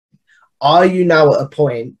Are you now at a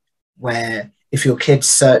point where if your kids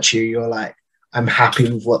search you, you're like, I'm happy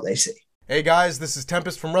with what they see? Hey guys, this is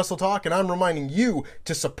Tempest from Wrestle Talk, and I'm reminding you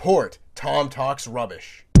to support Tom Talks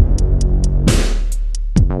Rubbish.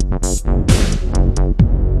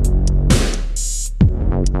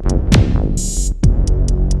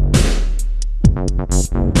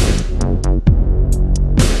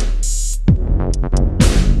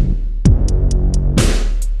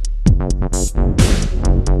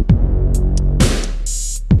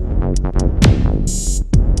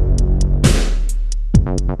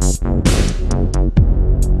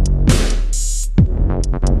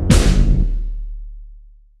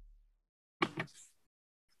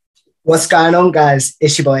 What's going on, guys?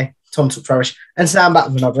 It's your boy, Tom Talks Rubbish, and today I'm back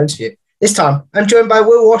with another interview. This time, I'm joined by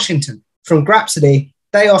Will Washington from Grapsody,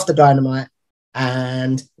 Day After Dynamite,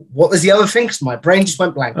 and what was the other thing? Because my brain just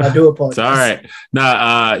went blank. I do apologize. It's all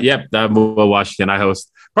right. I'm Will Washington. I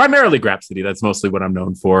host primarily Grapsody. That's mostly what I'm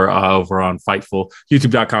known for over on Fightful,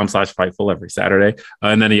 youtube.com/Fightful every Saturday.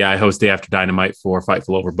 And then, I host Day After Dynamite for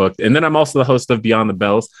Fightful Overbooked. And then I'm also the host of Beyond the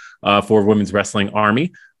Bells for Women's Wrestling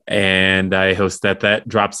Army. And I host that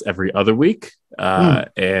drops every other week.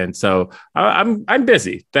 And so I'm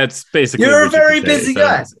busy. That's basically you're a very busy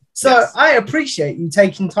guy. So yes. I appreciate you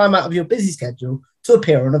taking time out of your busy schedule to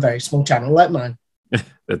appear on a very small channel like mine.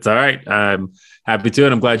 That's all right. I'm happy to,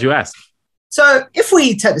 and I'm glad you asked. So if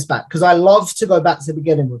we take this back, because I love to go back to the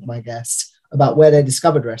beginning with my guests about where they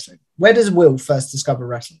discovered wrestling. Where does Will first discover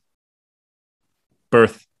wrestling?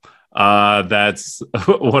 Birth. That's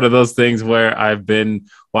one of those things where I've been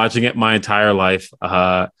watching it my entire life.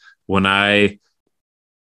 When I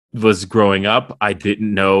was growing up, I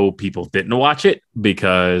didn't know people didn't watch it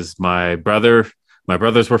because my brothers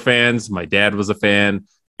were fans. My dad was a fan.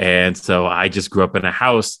 And so I just grew up in a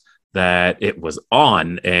house that it was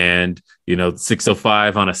on, and,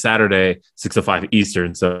 6:05 on a Saturday, 6:05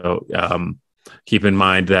 Eastern. So, keep in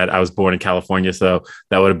mind that I was born in California. So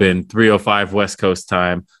that would have been 3:05 West Coast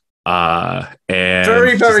time. And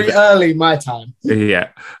very, very early my time. Yeah.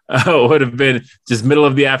 It would have been just middle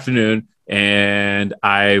of the afternoon, and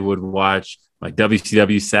I would watch my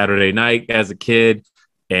WCW Saturday night as a kid,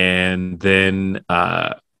 and then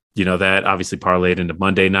that obviously parlayed into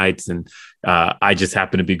Monday nights, and I just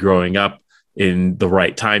happened to be growing up in the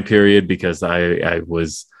right time period because I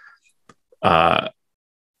was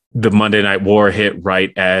the Monday Night War hit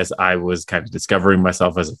right as I was kind of discovering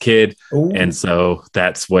myself as a kid. Ooh. And so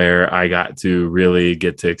that's where I got to really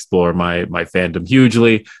get to explore my fandom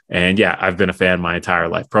hugely. And yeah, I've been a fan my entire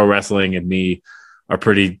life. Pro wrestling and me are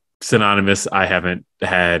pretty synonymous. I haven't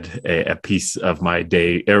had a piece of my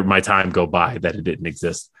day or my time go by that it didn't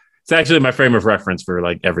exist. It's actually my frame of reference for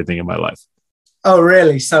like everything in my life. Oh,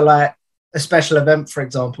 really? So like a special event, for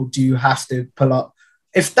example, do you have to pull up?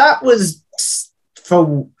 If that was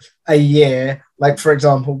for a year, like, for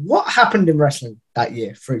example, what happened in wrestling that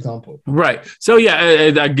year, for example? Right. So, yeah,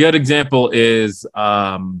 a good example is,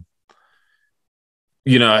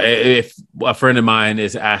 if a friend of mine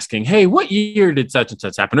is asking, hey, what year did such and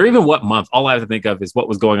such happen? Or even what month? All I have to think of is what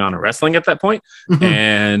was going on in wrestling at that point. Mm-hmm.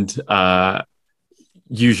 And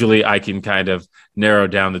usually I can kind of narrow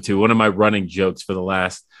down the two. One of my running jokes for the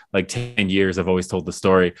last 10 years, I've always told the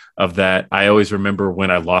story of that. I always remember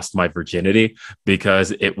when I lost my virginity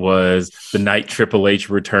because it was the night Triple H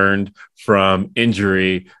returned from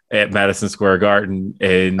injury at Madison Square Garden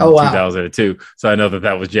in 2002. So I know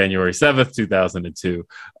that was January 7th, 2002.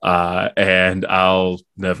 And I'll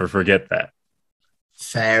never forget that.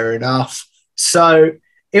 Fair enough. So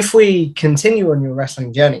if we continue on your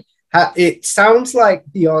wrestling journey, it sounds like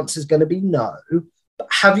the answer is going to be no. But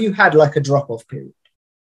have you had like a drop-off period?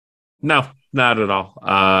 No, not at all.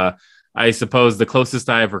 I suppose the closest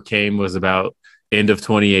I ever came was about end of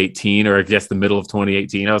 2018, or I guess the middle of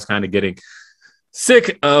 2018. I was kind of getting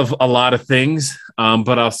sick of a lot of things.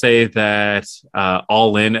 But I'll say that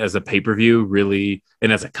All In as a pay-per-view really,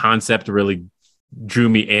 and as a concept, really drew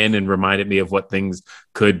me in and reminded me of what things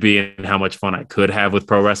could be and how much fun I could have with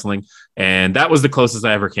pro wrestling. And that was the closest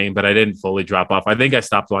I ever came, but I didn't fully drop off. I think I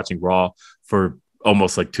stopped watching Raw for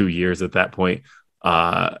almost 2 years at that point.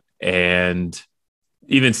 And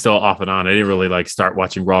even still off and on, I didn't really start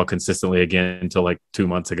watching Raw consistently again until 2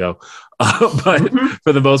 months ago. But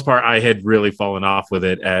for the most part, I had really fallen off with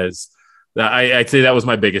it. As I'd say that was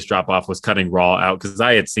my biggest drop off, was cutting Raw out, because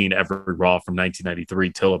I had seen every Raw from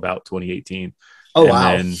 1993 till about 2018. Oh,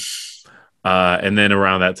 wow. And then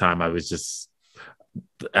around that time, I was just,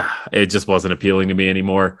 it just wasn't appealing to me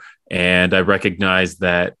anymore. And I recognized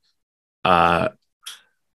that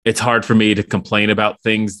it's hard for me to complain about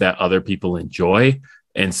things that other people enjoy.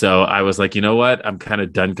 And so I was like, you know what? I'm kind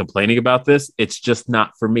of done complaining about this. It's just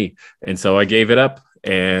not for me. And so I gave it up.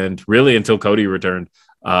 And really, until Cody returned,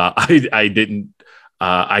 I didn't.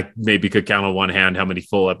 I maybe could count on one hand how many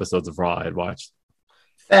full episodes of Raw I had watched.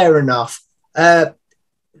 Fair enough. How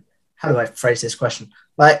do I phrase this question?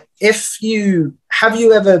 Like, have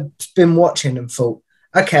you ever been watching and thought,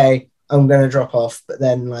 okay, I'm going to drop off, but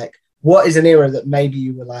then like, what is an era that maybe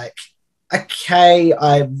you were like, okay,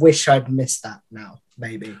 I wish I'd missed that now,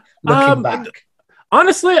 maybe looking back?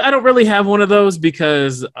 Honestly, I don't really have one of those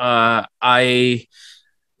because I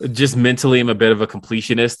just mentally am a bit of a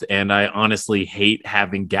completionist, and I honestly hate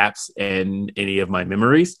having gaps in any of my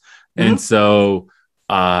memories. Mm-hmm. And so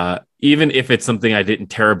even if it's something I didn't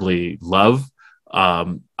terribly love,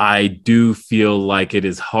 I do feel like it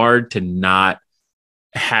is hard to not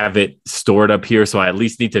have it stored up here. So I at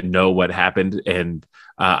least need to know what happened. And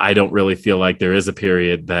I don't really feel like there is a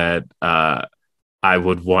period that I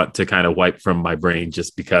would want to kind of wipe from my brain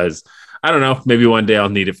just because, I don't know, maybe one day I'll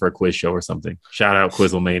need it for a quiz show or something. Shout out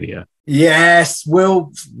Quizzlemania. Yes,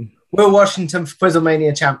 Will Washington for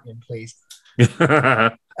Quizzlemania champion, please.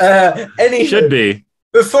 Anywho, should be.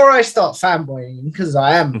 Before I start fanboying, because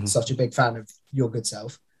I am such a big fan of your good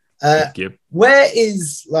self, thank you. Where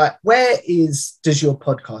does your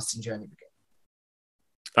podcasting journey begin?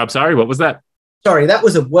 I'm sorry, what was that? Sorry, that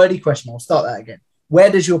was a wordy question. I'll start that again.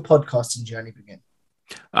 Where does your podcasting journey begin?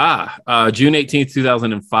 June 18th,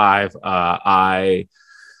 2005, I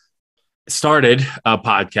started a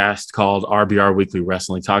podcast called RBR Weekly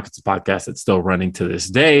Wrestling Talk. It's a podcast that's still running to this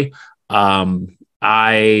day.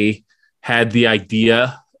 I had the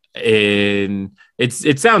idea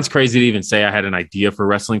it sounds crazy to even say I had an idea for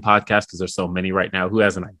wrestling podcasts because there's so many right now. Who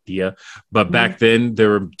has an idea? But back then there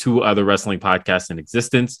were 2 other wrestling podcasts in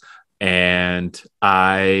existence. And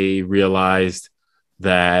I realized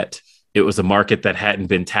that it was a market that hadn't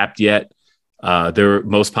been tapped yet.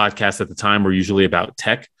 Most podcasts at the time were usually about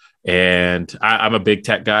tech. And I'm a big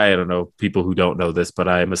tech guy. I don't know people who don't know this, but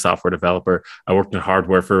I am a software developer. I worked in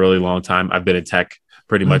hardware for a really long time. I've been in tech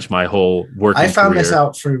pretty much my whole working I found career. This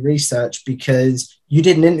out through research because you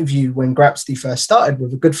did an interview when Grapsity first started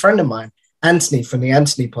with a good friend of mine, Anthony, from the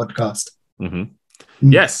Anthony podcast.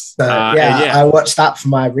 Mm-hmm. Yes. So, I watched that for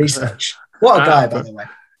my research. What a guy, by the way.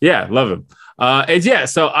 Yeah, love him.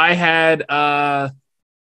 So I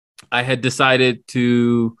had decided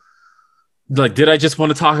to, like, did I just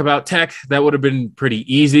want to talk about tech? That would have been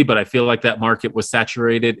pretty easy, but I feel like that market was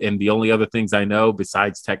saturated. And the only other things I know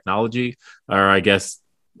besides technology are, I guess,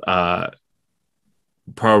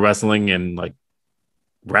 pro wrestling and like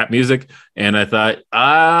rap music. And I thought,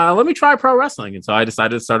 let me try pro wrestling. And so I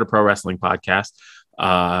decided to start a pro wrestling podcast.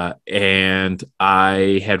 And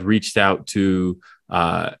I had reached out to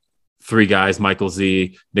 3 guys, Michael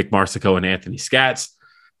Z, Nick Marsico, and Anthony Scatz.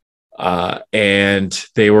 And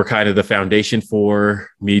they were kind of the foundation for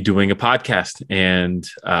me doing a podcast. And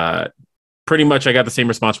pretty much I got the same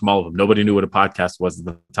response from all of them. Nobody knew what a podcast was at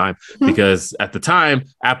the time because at the time,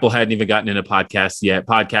 Apple hadn't even gotten into podcasts yet.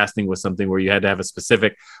 Podcasting was something where you had to have a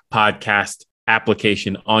specific podcast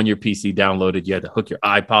application on your PC downloaded. You had to hook your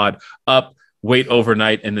iPod up, wait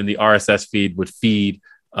overnight, and then the RSS feed would feed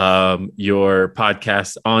your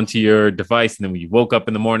podcast onto your device. And then when you woke up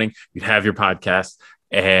in the morning, you'd have your podcast.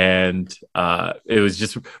 And it was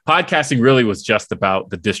just, podcasting really was just about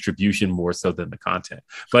the distribution more so than the content.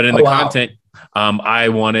 But in content, I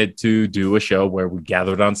wanted to do a show where we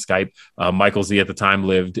gathered on Skype. Michael Z at the time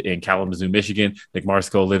lived in Kalamazoo, Michigan. Nick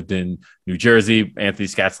Marsico lived in New Jersey. Anthony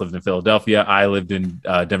Scatz lived in Philadelphia. I lived in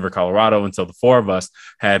Denver, Colorado. And so the 4 of us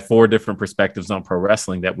had 4 different perspectives on pro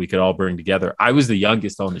wrestling that we could all bring together. I was the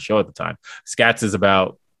youngest on the show at the time. Scatz is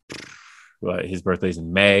about... his birthday's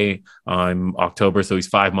in May. I'm October, so he's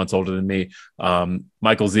 5 months older than me.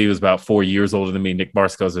 Michael Z was about 4 years older than me. Nick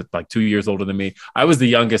Marsico's like 2 years older than me. I was the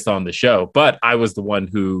youngest on the show, but I was the one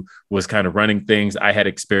who was kind of running things. I had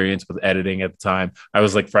experience with editing at the time. I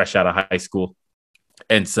was like fresh out of high school.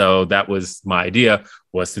 And so that was my idea,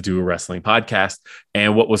 was to do a wrestling podcast.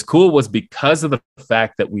 And what was cool was because of the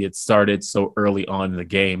fact that we had started so early on in the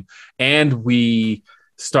game, and we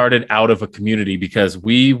started out of a community because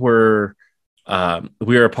we were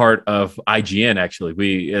a part of IGN. Actually,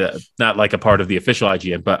 we not like a part of the official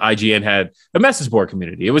IGN, but IGN had a message board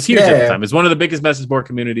community. It was huge at the time. It was one of the biggest message board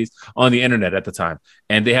communities on the internet at the time.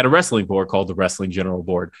 And they had a wrestling board called the Wrestling General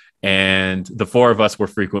Board. And the 4 of us were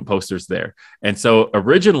frequent posters there. And so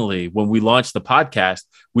originally when we launched the podcast,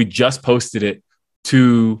 we just posted it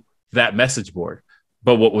to that message board.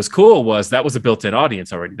 But what was cool was that was a built-in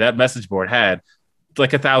audience already. That message board had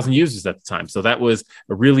like 1,000 users at the time. So that was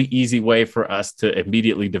a really easy way for us to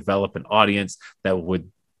immediately develop an audience that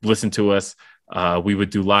would listen to us. We would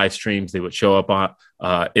do live streams. They would show up on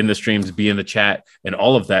in the streams, be in the chat, and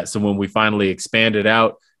all of that. So when we finally expanded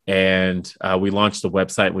out and we launched the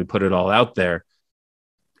website and we put it all out there,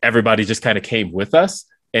 everybody just kind of came with us.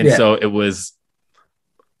 And so it was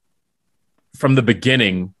from the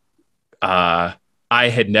beginning, I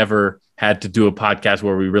had never had to do a podcast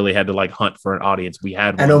where we really had to like hunt for an audience. We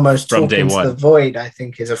had and almost from talking day to one. the void, I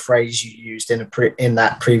think, is a phrase you used in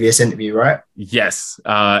that previous interview, right? Yes.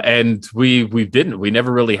 And we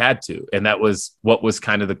never really had to. And that was what was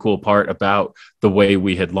kind of the cool part about the way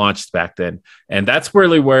we had launched back then. And that's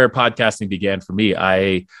really where podcasting began for me.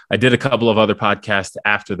 I did a couple of other podcasts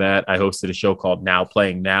after that. I hosted a show called Now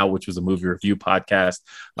Playing Now, which was a movie review podcast.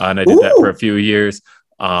 And I did that for a few years.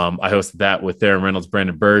 I hosted that with Darren Reynolds,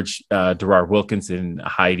 Brandon Burge, Gerard Wilkinson,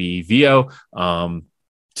 Heidi Vio.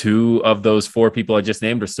 Two of those four people I just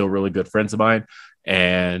named are still really good friends of mine.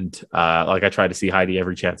 And like I try to see Heidi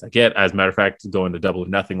every chance I get. As a matter of fact, going to Double or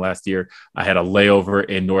Nothing last year, I had a layover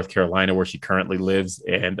in North Carolina where she currently lives,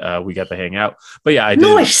 and we got to hang out. But yeah, I did.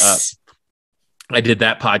 Nice. I did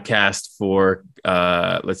that podcast for,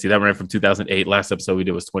 let's see, that ran from 2008. Last episode we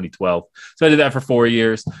did was 2012. So I did that for 4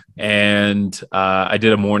 years. And I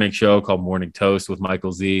did a morning show called Morning Toast with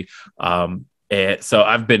Michael Z. And so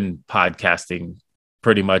I've been podcasting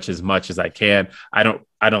pretty much as I can. I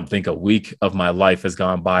don't think a week of my life has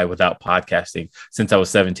gone by without podcasting since I was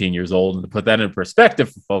 17 years old. And to put that in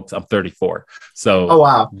perspective for folks, I'm 34. So oh,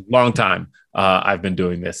 wow. Long time. I've been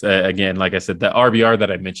doing this. Again, like I said, the RBR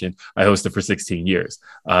that I mentioned, I hosted for 16 years.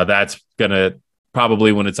 That's going to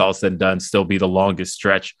probably, when it's all said and done, still be the longest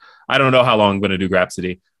stretch. I don't know how long I'm going to do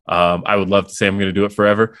Grapsody. I would love to say I'm going to do it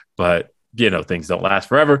forever, but things don't last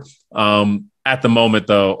forever. At the moment,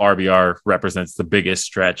 though, RBR represents the biggest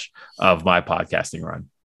stretch of my podcasting run.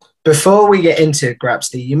 Before we get into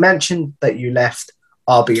Grapsody, you mentioned that you left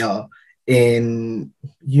RBR in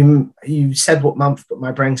you said what month, but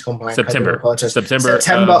my brain's gone blank. September of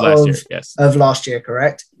last year. Yes, of last year,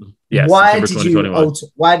 correct? Yes. Why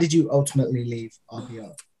did you ultimately leave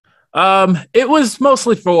RBR? It was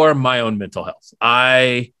mostly for my own mental health.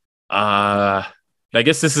 I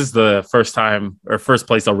guess this is the first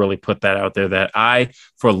place I'll really put that out there, that I,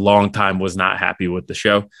 for a long time, was not happy with the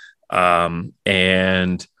show.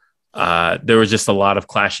 And there was just a lot of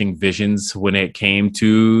clashing visions when it came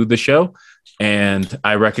to the show. And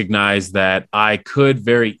I recognized that I could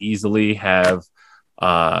very easily have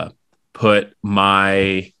put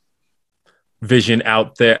my vision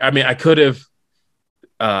out there. I mean, I could have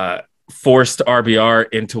forced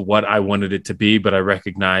RBR into what I wanted it to be, but I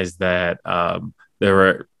recognized that there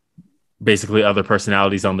were basically other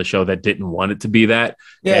personalities on the show that didn't want it to be that.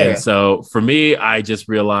 So for me, I just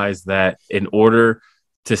realized that in order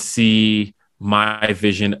to see my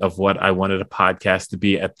vision of what I wanted a podcast to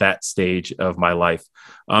be at that stage of my life,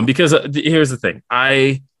 because here's the thing,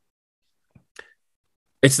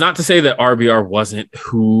 it's not to say that RBR wasn't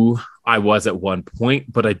who I was at one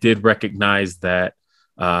point, but I did recognize that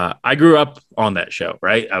I grew up on that show,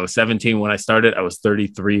 right? I was 17 when I started. I was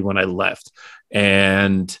 33 when I left.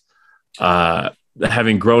 And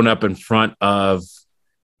having grown up in front of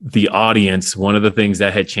the audience, one of the things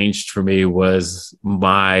that had changed for me was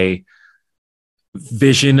my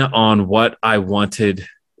vision on what I wanted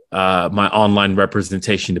my online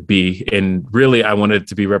representation to be. And really, I wanted it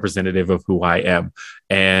to be representative of who I am.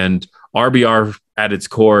 And RBR at its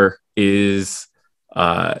core is,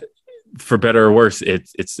 for better or worse,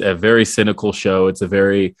 it's a very cynical show. It's a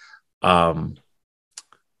very, and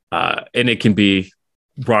it can be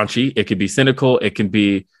raunchy. It can be cynical. It can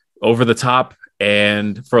be over the top.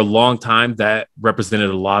 And for a long time, that represented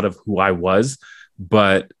a lot of who I was.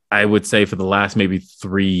 But I would say for the last maybe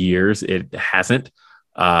 3 years, it hasn't.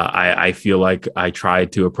 I feel like I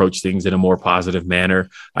tried to approach things in a more positive manner.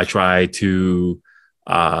 I try to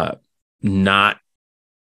not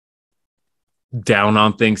down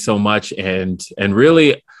on things so much, and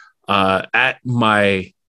really at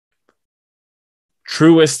my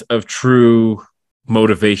truest of true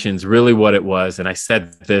motivations, really what it was, and I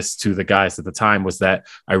said this to the guys at the time, was that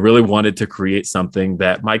I really wanted to create something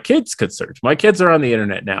that my kids could search. My kids are on the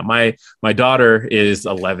internet now. My daughter is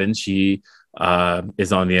 11. She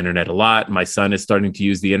is on the internet a lot. My son is starting to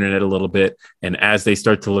use the internet a little bit. And as they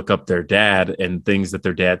start to look up their dad and things that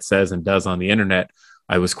their dad says and does on the internet,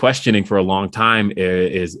 I was questioning for a long time,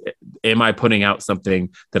 am I putting out something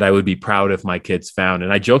that I would be proud if my kids found?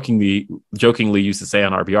 And I jokingly used to say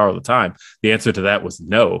on RBR all the time, the answer to that was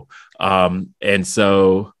no. And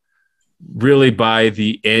so really by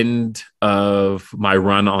the end of my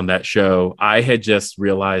run on that show, I had just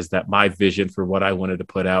realized that my vision for what I wanted to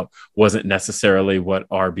put out wasn't necessarily what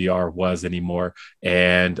RBR was anymore.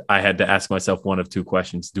 And I had to ask myself one of two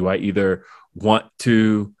questions. Do I either want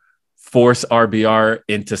to force RBR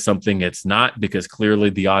into something it's not, because clearly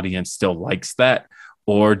the audience still likes that?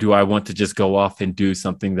 Or do I want to just go off and do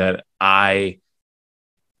something that I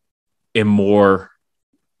am more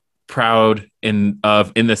proud in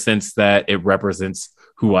the sense that it represents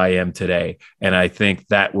who I am today? And I think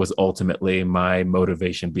that was ultimately my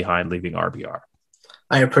motivation behind leaving RBR.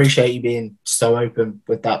 I appreciate you being so open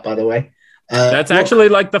with that, by the way. That's actually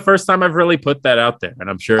like the first time I've really put that out there, and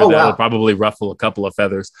I'm sure that'll probably ruffle a couple of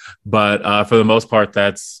feathers, but for the most part,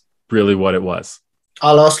 that's really what it was.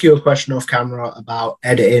 I'll ask you a question off camera about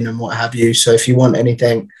editing and what have you. So if you want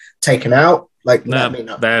anything taken out, let me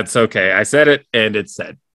know. That's okay. I said it and it's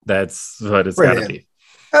said. That's what it's got to be.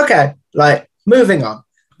 Okay. Moving on.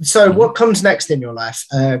 So what comes next in your life?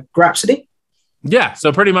 Grapsody? Yeah.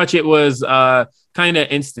 So pretty much it was kind of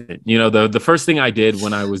instant. The first thing I did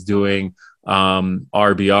when I was doing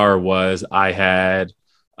RBR was I had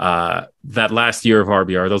that last year of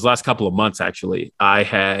RBR, those last couple of months, actually, I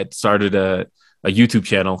had started a YouTube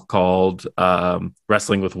channel called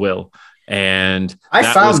Wrestling with Will. And I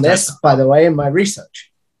found this, by the way, in my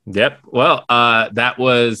research. Yep. Well, that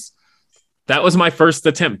was my first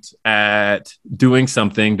attempt at doing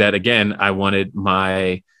something that, again, I wanted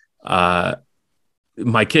my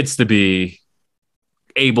kids to be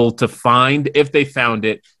able to find if they found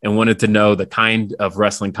it and wanted to know the kind of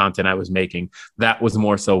wrestling content I was making. That was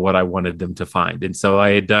more so what I wanted them to find. And so I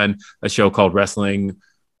had done a show called Wrestling.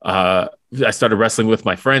 I started Wrestling with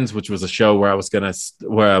My Friends, which was a show where I was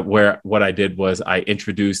where what I did was I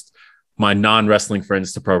introduced my non-wrestling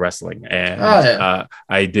friends to pro wrestling. And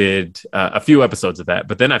I did a few episodes of that.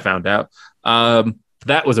 But then I found out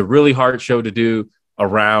that was a really hard show to do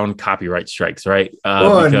around copyright strikes, right?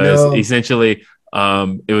 Because essentially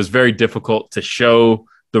it was very difficult to show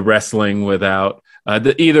the wrestling without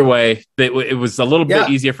either way. It was a little bit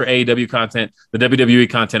easier for AEW content. The WWE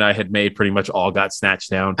content I had made pretty much all got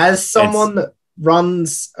snatched down. As someone that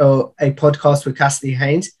runs a podcast with Cassidy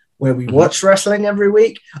Haynes, where we watch wrestling every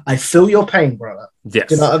week, I feel your pain, brother. Yes.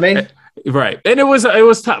 Do you know what I mean? Right. And it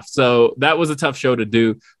was tough. So that was a tough show to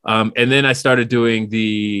do. And then I started doing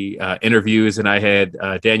the interviews, and I had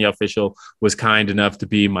Danielle Fishel was kind enough to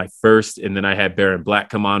be my first. And then I had Baron Black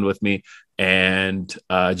come on with me, and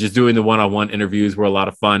just doing the one-on-one interviews were a lot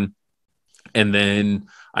of fun. And then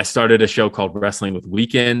I started a show called Wrestling with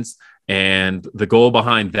Weekends. And the goal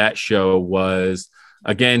behind that show was,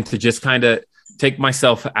 again, to just kind of take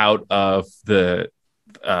myself out of the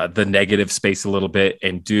negative space a little bit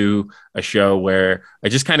and do a show where I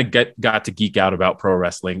just kind of got to geek out about pro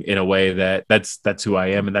wrestling in a way that's who I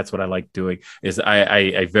am. And that's what I like doing. Is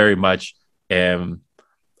I very much am.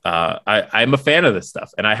 I'm a fan of this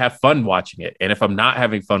stuff, and I have fun watching it. And if I'm not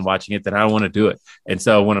having fun watching it, then I don't want to do it. And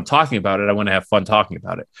so when I'm talking about it, I want to have fun talking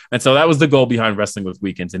about it. And so that was the goal behind Wrestling with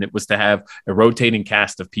Weekends. And it was to have a rotating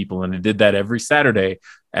cast of people. And I did that every Saturday.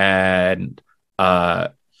 And I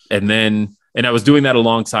was doing that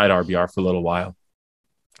alongside RBR for a little while.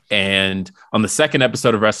 And on the second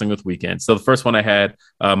episode of Wrestling with Weekends, so the first one I had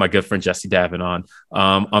my good friend Jesse Davin on.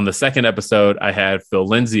 On the second episode, I had Phil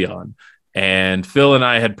Lindsay on. And Phil and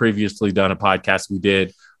I had previously done a podcast. We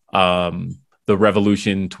did the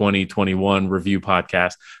Revolution 2021 review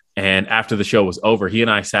podcast. And after the show was over, he and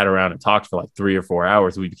I sat around and talked for like 3 or 4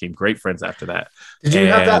 hours. We became great friends after that. Did you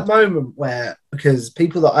have that moment where, because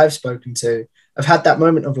people that I've spoken to have had that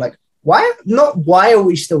moment of like, why are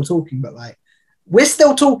we still talking, but like, we're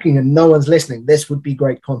still talking and no one's listening. This would be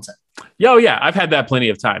great content. Oh, yeah. I've had that plenty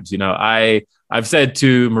of times. I've said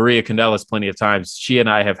to Maria Candelas plenty of times, she and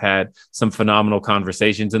I have had some phenomenal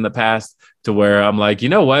conversations in the past to where I'm like, you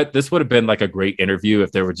know what? This would have been like a great interview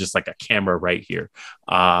if there were just like a camera right here.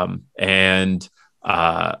 And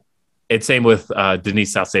it's same with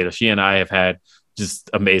Denise Salcedo. She and I have had just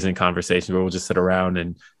amazing conversations where we'll just sit around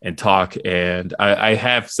and talk. And I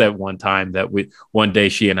have said one time that one day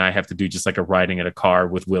she and I have to do just like a riding in a car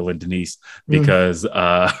with Will and Denise, because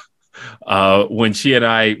when she and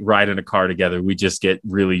I ride in a car together, we just get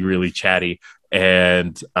really, really chatty,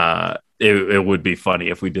 and it would be funny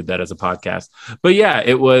if we did that as a podcast. But yeah,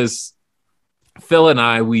 it was Phil and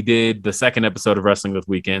I, we did the second episode of Wrestling with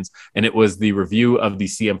Weekends, and it was the review of the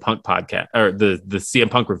CM Punk podcast, or the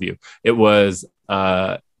CM Punk review. It was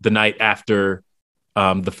the night after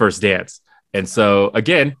the first dance. And so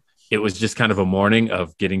again, it was just kind of a morning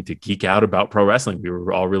of getting to geek out about pro wrestling. We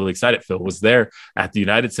were all really excited. Phil was there at the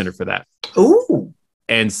United Center for that. Ooh.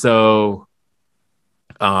 And so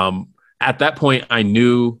at that point, I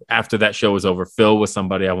knew after that show was over, Phil was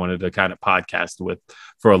somebody I wanted to kind of podcast with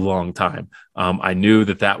for a long time. I knew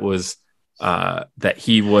that was that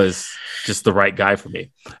he was just the right guy for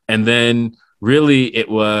me. And then really it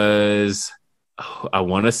was, I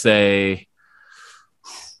want to say,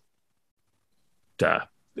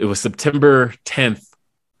 it was September 10th,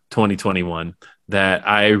 2021, that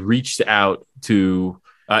I reached out to,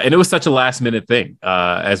 and it was such a last minute thing.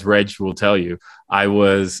 As Reg will tell you, I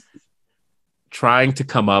was trying to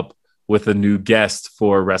come up with a new guest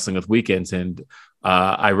for Wrestling with Weekends. And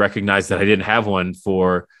I recognized that I didn't have one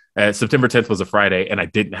for September 10th was a Friday, and I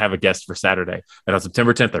didn't have a guest for Saturday. And on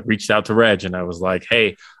September 10th, I reached out to Reg and I was like,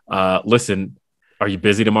 hey, listen, are you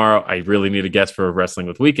busy tomorrow? I really need a guest for Wrestling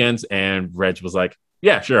with Weekends. And Reg was like,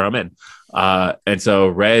 yeah, sure, I'm in. And so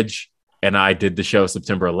Reg and I did the show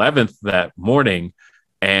September 11th that morning.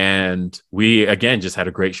 And we, again, just had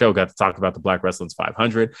a great show, got to talk about the Black Wrestling's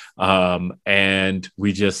 500. And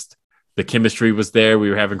we just, the chemistry was there.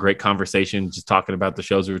 We were having great conversation, just talking about the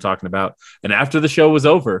shows we were talking about. And after the show was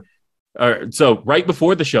over, so right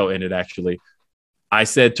before the show ended, actually, I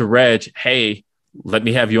said to Reg, hey, let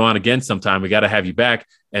me have you on again sometime. We got to have you back.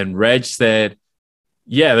 And Reg said,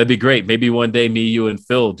 yeah, that'd be great. Maybe one day me, you, and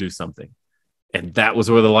Phil do something. And that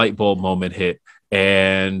was where the light bulb moment hit.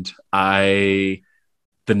 And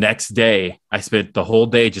the next day, I spent the whole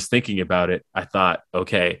day just thinking about it. I thought,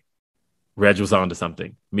 okay, Reg was onto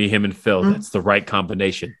something. Me, him, and Phil, that's the right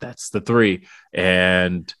combination. That's the three.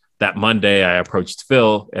 And that Monday, I approached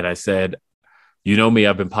Phil and I said, you know me,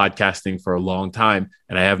 I've been podcasting for a long time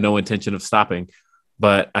and I have no intention of stopping,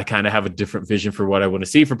 but I kind of have a different vision for what I want to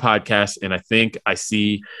see for podcasts. And I think I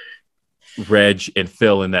see Reg and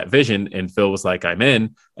Phil in that vision. And Phil was like, I'm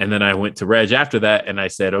in. And then I went to Reg after that and I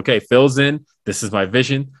said, okay, Phil's in. This is my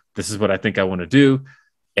vision. This is what I think I want to do.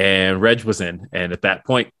 And Reg was in. And at that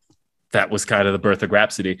point, that was kind of the birth of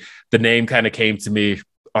Grapsody. The name kind of came to me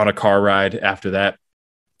on a car ride after that.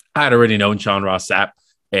 I had already known Sean Ross Sapp,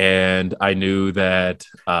 and I knew that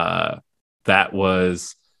that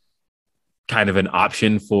was kind of an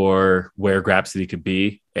option for where Grapsody could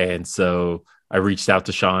be. And so I reached out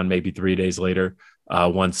to Sean maybe 3 days later.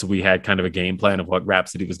 Once we had kind of a game plan of what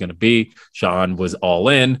Grapsody was going to be, Sean was all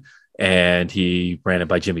in and he ran it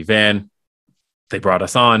by Jimmy Van. They brought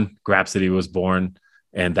us on. Grapsody was born,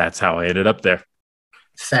 and that's how I ended up there.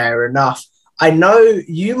 Fair enough. I know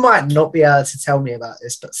you might not be able to tell me about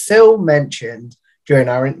this, but Phil mentioned during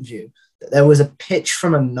our interview that there was a pitch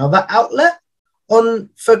from another outlet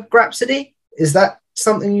for Grapsody. Is that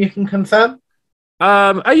something you can confirm?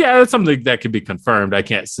 Yeah, it's something that could be confirmed. I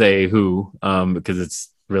can't say who, because it's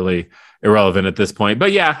really irrelevant at this point.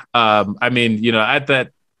 But yeah, I mean, you know, at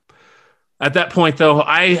that point though,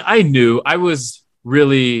 I knew I was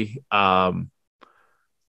really, like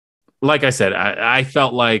I said, I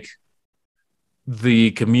felt like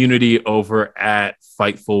the community over at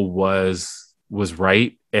Fightful was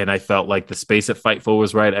right. And I felt like the space at Fightful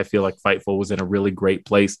was right. I feel like Fightful was in a really great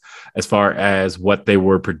place as far as what they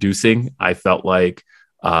were producing. I felt like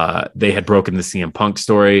they had broken the CM Punk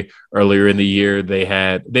story earlier in the year.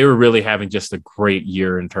 They were really having just a great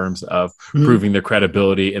year in terms of proving their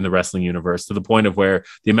credibility in the wrestling universe, to the point of where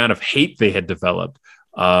the amount of hate they had developed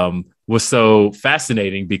was so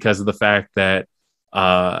fascinating because of the fact that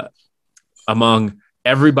among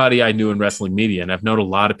everybody I knew in wrestling media, and I've known a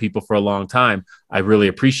lot of people for a long time, I really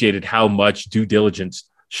appreciated how much due diligence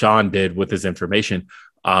Sean did with his information.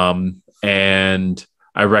 And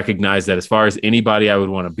I recognized that as far as anybody I would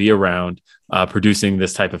want to be around producing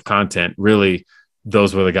this type of content, really,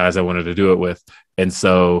 those were the guys I wanted to do it with. And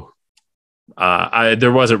so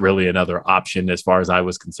there wasn't really another option as far as I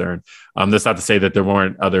was concerned. That's not to say that there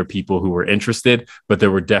weren't other people who were interested, but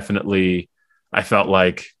there were definitely, I felt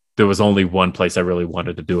like there was only one place I really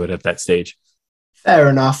wanted to do it at that stage. Fair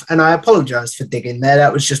enough. And I apologize for digging there.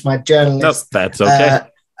 That was just my journalist. No, that's okay.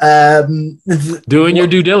 Doing your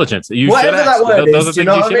due diligence. You whatever should ask. That word Those is, are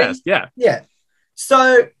things you should ask. Yeah. Yeah.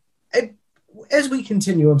 So as we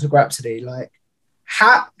continue on to Grapsody, like,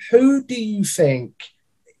 who do you think,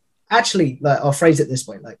 actually, like, I'll phrase it this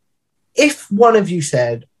way, like, if one of you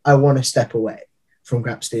said, I want to step away from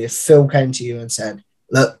Grapsody, if Phil came to you and said,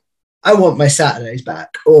 look, I want my Saturdays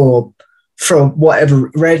back, or from whatever,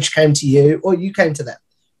 Reg came to you or you came to them,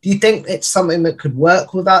 do you think it's something that could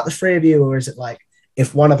work without the three of you? Or is it like,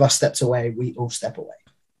 if one of us steps away, we all step away?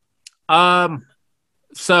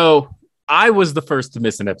 So I was the first to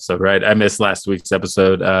miss an episode, right? I missed last week's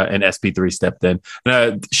episode and SP3 stepped in.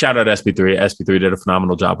 Shout out SP3. SP3 did a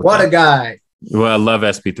phenomenal job with What that. a guy. Well, I love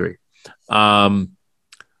SP3.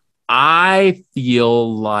 I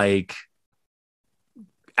feel like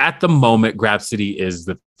at the moment, Grapsody is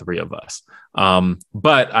the three of us.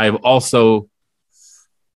 But I've also,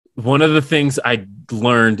 one of the things I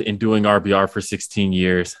learned in doing RBR for 16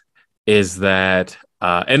 years is that,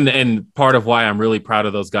 and part of why I'm really proud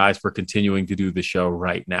of those guys for continuing to do the show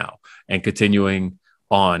right now and continuing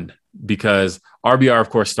on, because RBR, of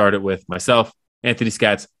course, started with myself, Anthony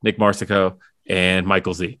Scatz, Nick Marsico, and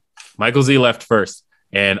Michael Z. Michael Z left first,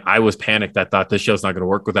 and I was panicked. I thought this show's not going to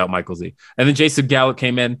work without Michael Z. And then Jason Gallup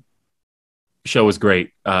came in. Show was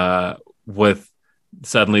great with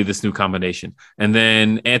suddenly this new combination. And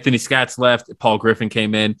then Anthony Scatz left. Paul Griffin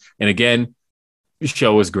came in. And again,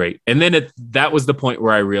 show was great. And then that was the point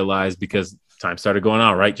where I realized, because time started going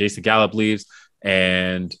on, right? Jason Gallup leaves,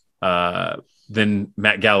 and then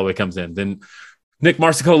Matt Galloway comes in. Then Nick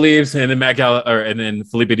Marsico leaves, and then and then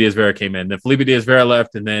Felipe Diaz-Vera came in. Then Felipe Diaz-Vera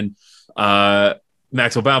left, and then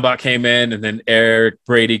Maxwell Baumbach came in, and then Eric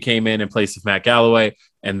Brady came in place of Matt Galloway,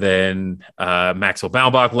 and then Maxwell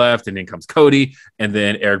Baumbach left, and then comes Cody, and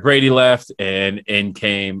then Eric Brady left, and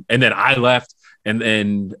then I left, and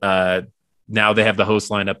then now they have the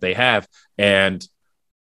host lineup they have. And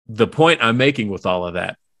the point I'm making with all of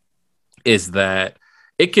that is that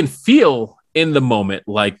it can feel in the moment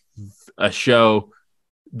like a show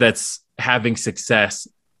that's having success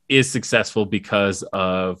is successful because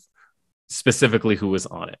of specifically who was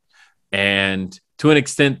on it. And to an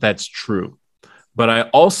extent, that's true. But I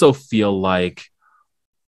also feel like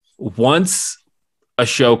once a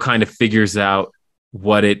show kind of figures out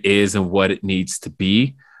what it is and what it needs to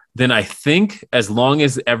be, then I think as long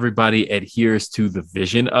as everybody adheres to the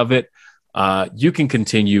vision of it, you can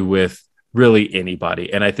continue with really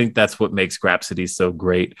anybody. And I think that's what makes Grapsody so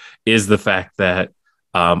great, is the fact that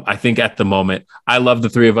I think at the moment, I love the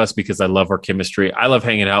three of us because I love our chemistry. I love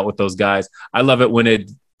hanging out with those guys. I love it when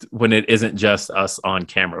it isn't just us on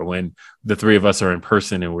camera, when the three of us are in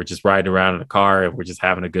person and we're just riding around in a car and we're just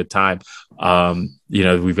having a good time.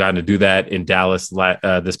 We've gotten to do that in Dallas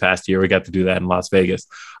this past year. We got to do that in Las Vegas.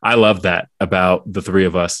 I love that about the three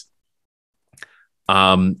of us.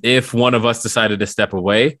 If one of us decided to step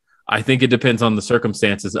away, I think it depends on the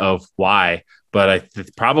circumstances of why, but I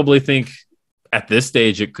probably think at this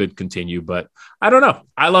stage it could continue, but I don't know.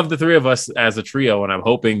 I love the three of us as a trio, and I'm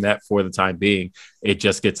hoping that for the time being, it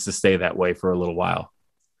just gets to stay that way for a little while.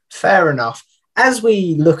 Fair enough. As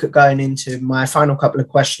we look at going into my final couple of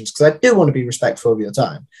questions, because I do want to be respectful of your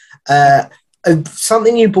time,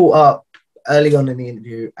 something you brought up early on in the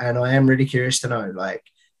interview, and I am really curious to know, like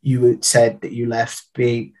you said that you left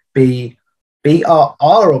BRR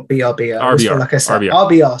or BRB? RBR. Like I said, RBR.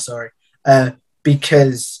 RBR, sorry.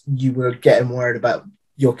 Because you were getting worried about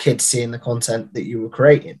your kids seeing the content that you were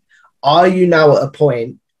creating. Are you now at a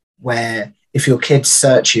point where if your kids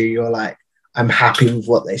search you, you're like, I'm happy with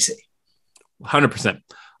what they see? 100%.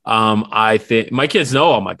 I think my kids know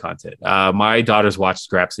all my content. My daughter's watched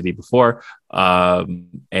Grapsody before,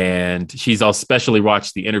 and she's especially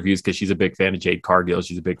watched the interviews because she's a big fan of Jade Cargill.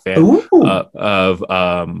 She's a big fan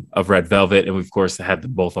of Red Velvet, and we of course had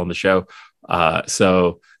them both on the show.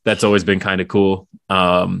 So that's always been kind of cool.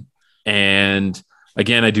 And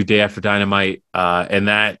again, I do Day After Dynamite, and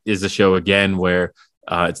that is a show again where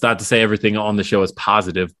it's not to say everything on the show is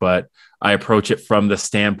positive, but I approach it from the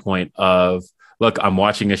standpoint of, look, I'm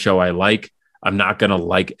watching a show I like. I'm not going to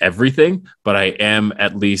like everything, but I am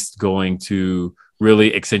at least going to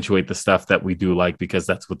really accentuate the stuff that we do like, because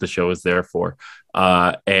that's what the show is there for.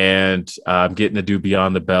 And I'm getting to do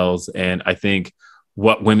Beyond the Bells. And I think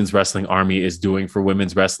what Women's Wrestling Army is doing for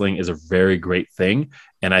women's wrestling is a very great thing.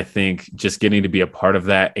 And I think just getting to be a part of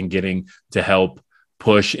that and getting to help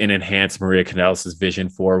push and enhance Maria Kanellis' vision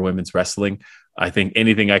for women's wrestling, I think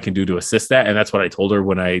anything I can do to assist that. And that's what I told her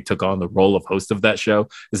when I took on the role of host of that show,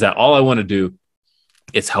 is that all I want to do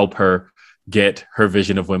is help her get her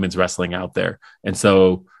vision of women's wrestling out there. And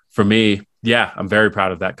so for me, yeah, I'm very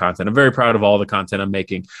proud of that content. I'm very proud of all the content I'm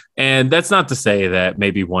making. And that's not to say that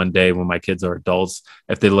maybe one day when my kids are adults,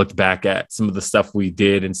 if they looked back at some of the stuff we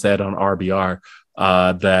did and said on RBR,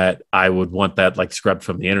 that I would want that like scrubbed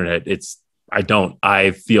from the internet. I don't.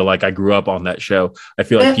 I feel like I grew up on that show. I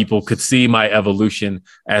feel like people could see my evolution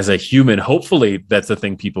as a human. Hopefully that's the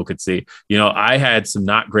thing people could see. You know, I had some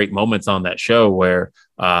not great moments on that show where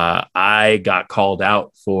I got called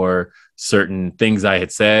out for certain things I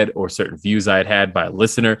had said or certain views I had had by a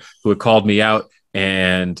listener who had called me out,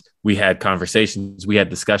 and we had conversations, we had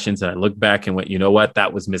discussions, and I looked back and went, you know what,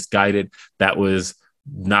 that was misguided. That was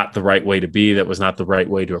not the right way to be. That was not the right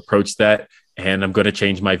way to approach that. And I'm going to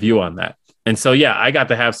change my view on that. And so, yeah, I got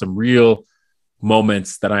to have some real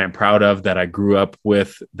moments that I am proud of, that I grew up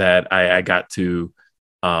with, that I got to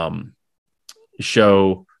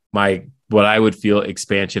show my what I would feel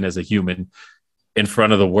expansion as a human in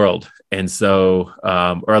front of the world. And so,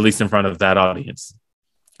 or at least in front of that audience.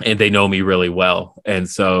 And they know me really well. And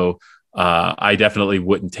so I definitely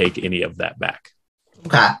wouldn't take any of that back.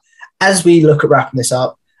 Okay. As we look at wrapping this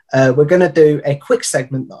up, we're going to do a quick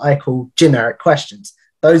segment that I call generic questions.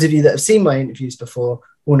 Those of you that have seen my interviews before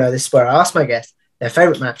will know this is where I ask my guests their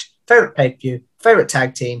favorite match, favorite pay-per-view, favorite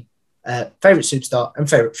tag team, favorite superstar, and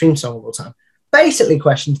favorite theme song of all time. Basically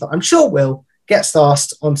questions that I'm sure Will gets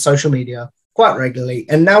asked on social media quite regularly.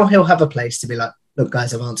 And now he'll have a place to be like, look,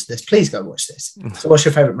 guys, I've answered this. Please go watch this. So what's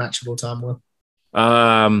your favorite match of all time, Will?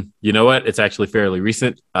 You know what? It's actually fairly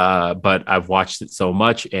recent, but I've watched it so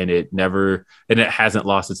much and it hasn't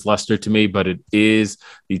lost its luster to me, but it is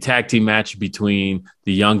the tag team match between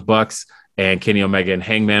the Young Bucks and Kenny Omega and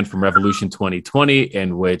Hangman from Revolution 2020,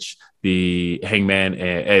 in which the Hangman,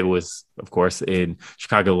 it was, of course, in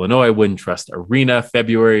Chicago, Illinois, Wooden Trust Arena,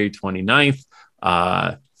 February 29th.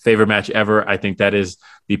 Favorite match ever. I think that is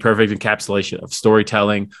the perfect encapsulation of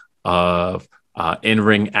storytelling, of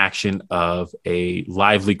in-ring action, of a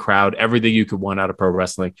lively crowd. Everything you could want out of pro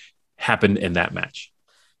wrestling happened in that match.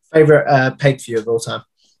 Favorite pay-per-view of all time?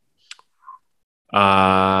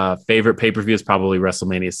 Favorite pay-per-view is probably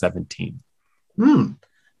WrestleMania 17.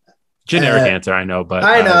 Generic answer, I know, but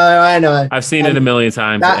I know. I've seen it a million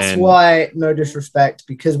times. That's why, no disrespect,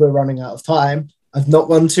 because we're running out of time, I've not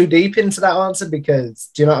gone too deep into that answer because,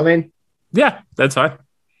 do you know what I mean? Yeah, that's fine.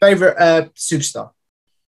 Favorite superstar?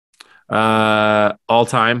 All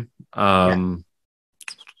time.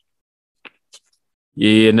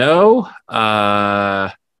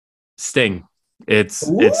 Sting.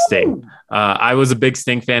 It's Sting. I was a big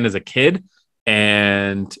Sting fan as a kid,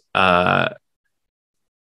 and I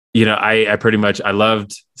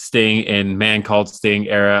loved Sting in Man Called Sting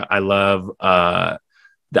era. I love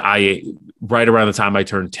right around the time I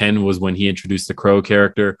turned 10 was when he introduced the Crow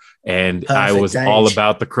character, and I was all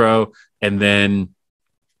about the Crow. And then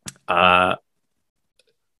and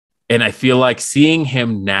I feel like seeing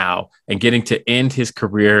him now and getting to end his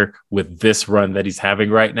career with this run that he's having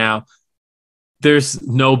right now, there's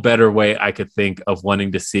no better way I could think of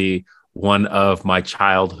wanting to see one of my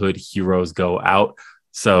childhood heroes go out.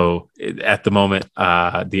 So at the moment,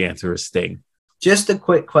 the answer is Sting. Just a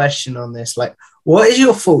quick question on this. Like, what is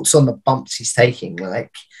your thoughts on the bumps he's taking?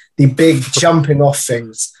 Like the big jumping off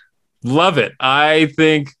things? Love it. I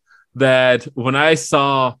think that when I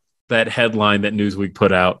saw that headline that Newsweek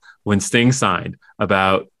put out when Sting signed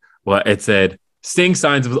about what it said, Sting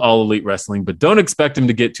signs with All Elite Wrestling, but don't expect him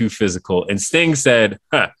to get too physical. And Sting said,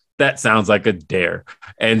 that sounds like a dare.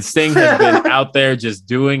 And Sting has been out there just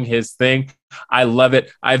doing his thing. I love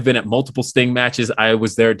it. I've been at multiple Sting matches. I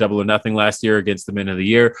was there at Double or Nothing last year against the Men of the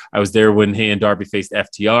Year. I was there when he and Darby faced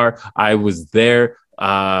FTR. I was there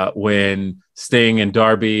when Sting and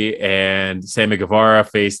Darby and Sammy Guevara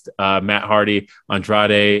faced Matt Hardy,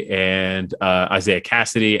 Andrade, and Isaiah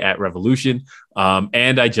Cassidy at Revolution.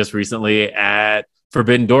 And I just recently at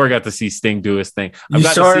Forbidden Door got to see Sting do his thing.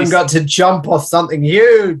 Got to jump off something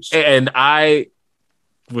huge. And I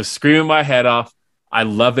was screaming my head off. I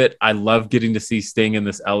love it. I love getting to see Sting in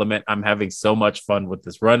this element. I'm having so much fun with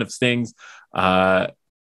this run of Stings.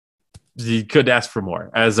 You could ask for more.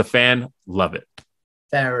 As a fan, love it.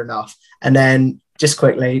 Fair enough. And then just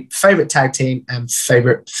quickly, favorite tag team and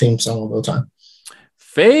favorite theme song of all time?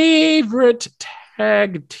 Favorite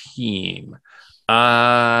tag team.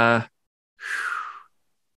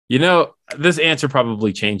 This answer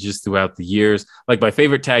probably changes throughout the years. Like my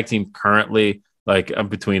favorite tag team currently, like I'm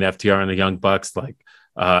between FTR and the Young Bucks. Like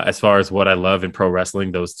as far as what I love in pro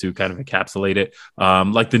wrestling, those two kind of encapsulate it.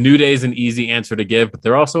 Like the New Day is an easy answer to give, but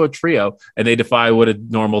they're also a trio, and they defy what a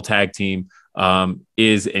normal tag team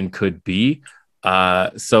is and could be.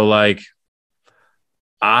 So like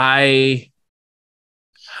but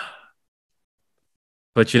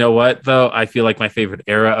you know what though? I feel like my favorite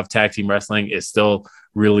era of tag team wrestling is still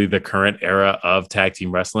really the current era of tag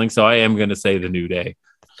team wrestling. So I am going to say the New Day.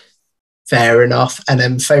 Fair enough. And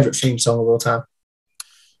then favorite theme song of all time?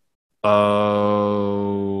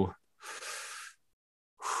 Oh,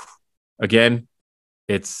 again,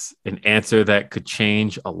 it's an answer that could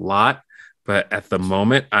change a lot, but at the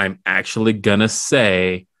moment, I'm actually gonna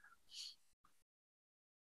say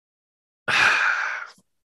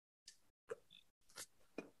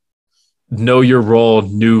Know Your Role,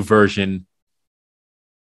 new version,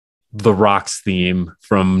 The Rock's theme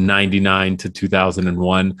from 99 to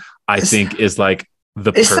 2001, I think is like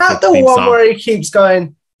the perfect Is that the theme one song. where he keeps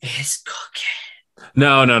going, it's cooking?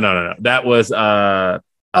 No. That was Hill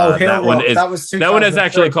that one Rock. is That was that one is 2003.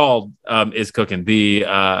 actually called Is Cooking.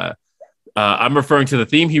 I'm referring to the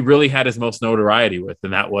theme he really had his most notoriety with,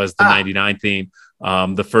 and that was the '99 theme,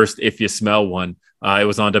 the first If You Smell one. It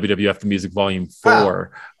was on WWF The Music Volume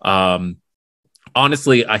 4.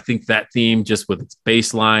 Honestly, I think that theme, just with its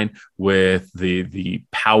bass line, with the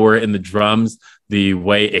power in the drums, the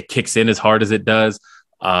way it kicks in as hard as it does,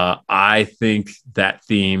 I think that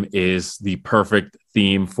theme is the perfect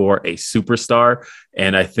theme for a superstar.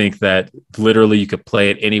 And I think that literally you could play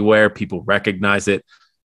it anywhere. People recognize it.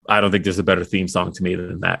 I don't think there's a better theme song to me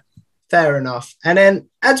than that. Fair enough. And then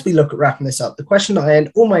as we look at wrapping this up, the question that I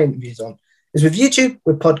end all my interviews on is with YouTube,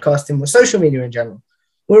 with podcasting, with social media in general.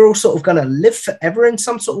 We're all sort of going to live forever in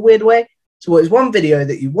some sort of weird way. So what is one video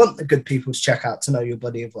that you want the good people to check out to know your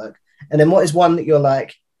body of work? And then what is one that you're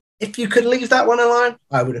like, if you could leave that one alone,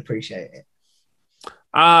 I would appreciate it.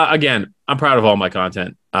 Again, I'm proud of all my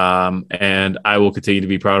content. And I will continue to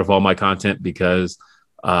be proud of all my content because,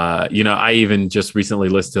 I even just recently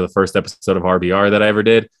listened to the first episode of RBR that I ever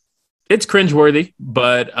did. It's cringeworthy,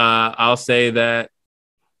 but I'll say that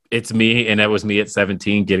it's me, and that was me at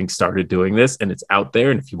 17 getting started doing this, and it's out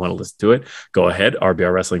there. And if you want to listen to it, go ahead,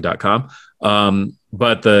 rbrwrestling.com.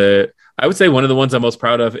 But I would say one of the ones I'm most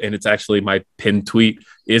proud of, and it's actually my pinned tweet,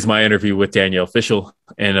 is my interview with Danielle Fishel.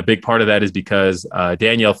 And a big part of that is because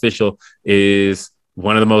Danielle Fishel is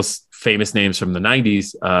one of the most famous names from the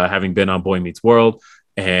 90s, having been on Boy Meets World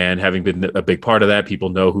and having been a big part of that. People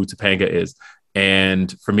know who Topanga is. And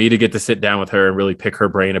for me to get to sit down with her and really pick her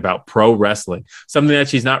brain about pro wrestling, something that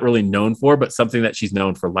she's not really known for, but something that she's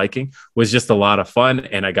known for liking, was just a lot of fun.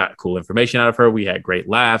 And I got cool information out of her. We had great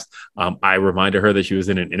laughs. I reminded her that she was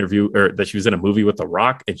in an interview, or that she was in a movie with The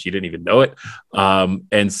Rock, and she didn't even know it.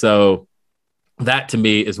 And so that to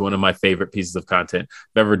me is one of my favorite pieces of content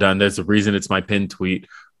I've ever done. There's a reason it's my pinned tweet.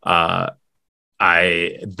 That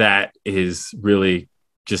is really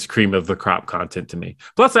just cream of the crop content to me.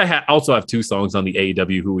 Plus, I also have 2 songs on the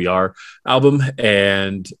AEW Who We Are album,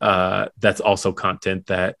 and that's also content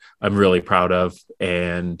that I'm really proud of.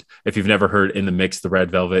 And if you've never heard In the Mix, the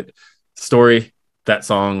Red Velvet story, that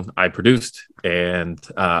song I produced, and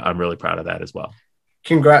I'm really proud of that as well.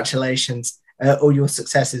 Congratulations. All your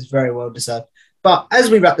success is very well deserved. But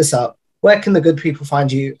as we wrap this up, where can the good people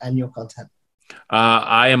find you and your content?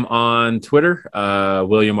 I am on Twitter.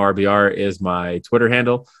 William RBR is my Twitter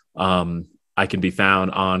handle. I can be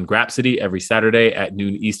found on Grapsity every Saturday at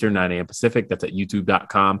noon Eastern, 9 a.m. Pacific. That's at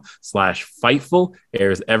youtube.com/Fightful.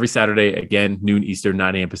 Airs every Saturday, again, noon Eastern,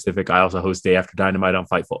 9 a.m. Pacific. I also host Day After Dynamite on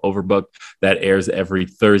Fightful Overbooked. That airs every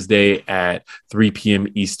Thursday at 3 p.m.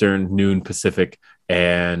 Eastern, noon Pacific.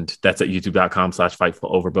 And that's at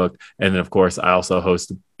youtube.com/Fightful Overbooked. And then, of course, I also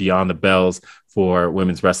host Beyond the Bells for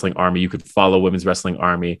Women's Wrestling Army. You could follow Women's Wrestling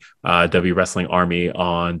Army, W Wrestling Army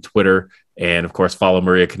on Twitter. And of course, follow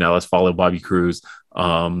Maria Kanellis, follow Bobby Cruz,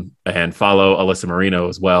 and follow Alyssa Marino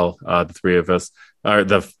as well. The 3 of us, or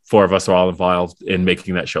the 4 of us, are all involved in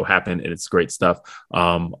making that show happen. And it's great stuff.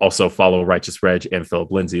 Also follow Righteous Reg and Philip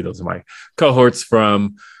Lindsay. Those are my cohorts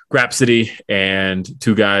from Grapsity, and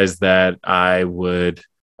 2 guys that I would,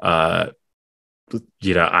 I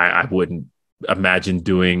wouldn't imagine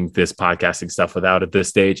doing this podcasting stuff without at this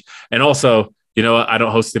stage. And also, I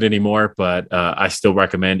don't host it anymore, but I still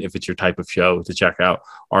recommend, if it's your type of show, to check out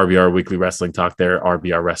RBR Weekly Wrestling Talk there,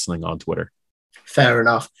 RBR Wrestling on Twitter. Fair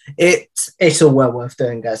enough. It's all well worth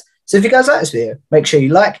doing, guys. So if you guys like this video, make sure you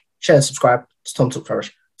like, share, and subscribe to Tom Talk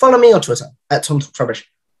Rubbish. Follow me on Twitter at Tom Talk Rubbish.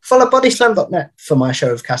 Follow bodyslam.net for my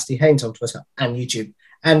show with Cassidy Haynes on Twitter and YouTube.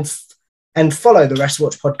 And follow the Wrestle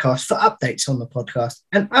Watch podcast for updates on the podcast.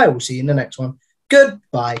 And I will see you in the next one.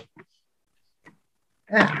 Goodbye.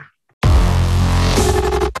 Yeah.